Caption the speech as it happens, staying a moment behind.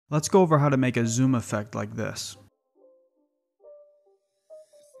Let's go over how to make a zoom effect like this.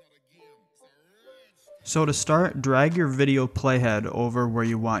 So to start, drag your video playhead over where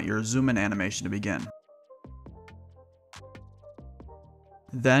you want your zoom in animation to begin.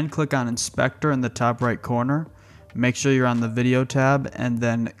 Then click on Inspector in the top right corner, make sure you're on the Video tab, and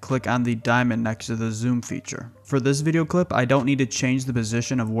then click on the diamond next to the zoom feature. For this video clip, I don't need to change the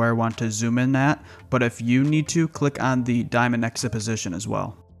position of where I want to zoom in at, but if you need to, click on the diamond next to position as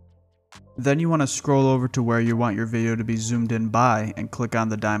well. Then you want to scroll over to where you want your video to be zoomed in by and click on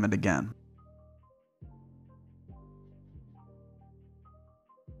the diamond again.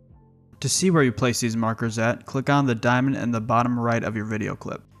 To see where you place these markers at, click on the diamond in the bottom right of your video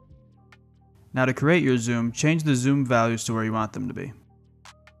clip. Now to create your zoom, change the zoom values to where you want them to be.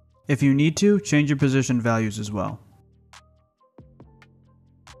 If you need to, change your position values as well.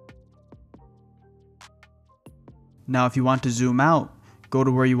 Now if you want to zoom out, go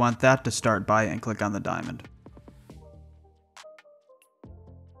to where you want that to start by and click on the diamond.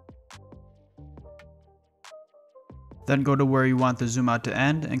 Then go to where you want the zoom out to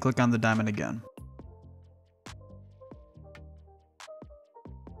end and click on the diamond again.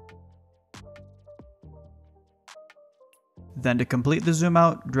 Then to complete the zoom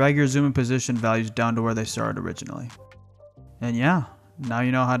out, drag your zoom and position values down to where they started originally. And yeah, now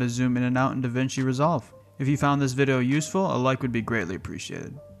you know how to zoom in and out in Davinci Resolve. If you found this video useful, a like would be greatly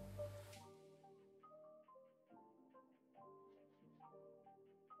appreciated.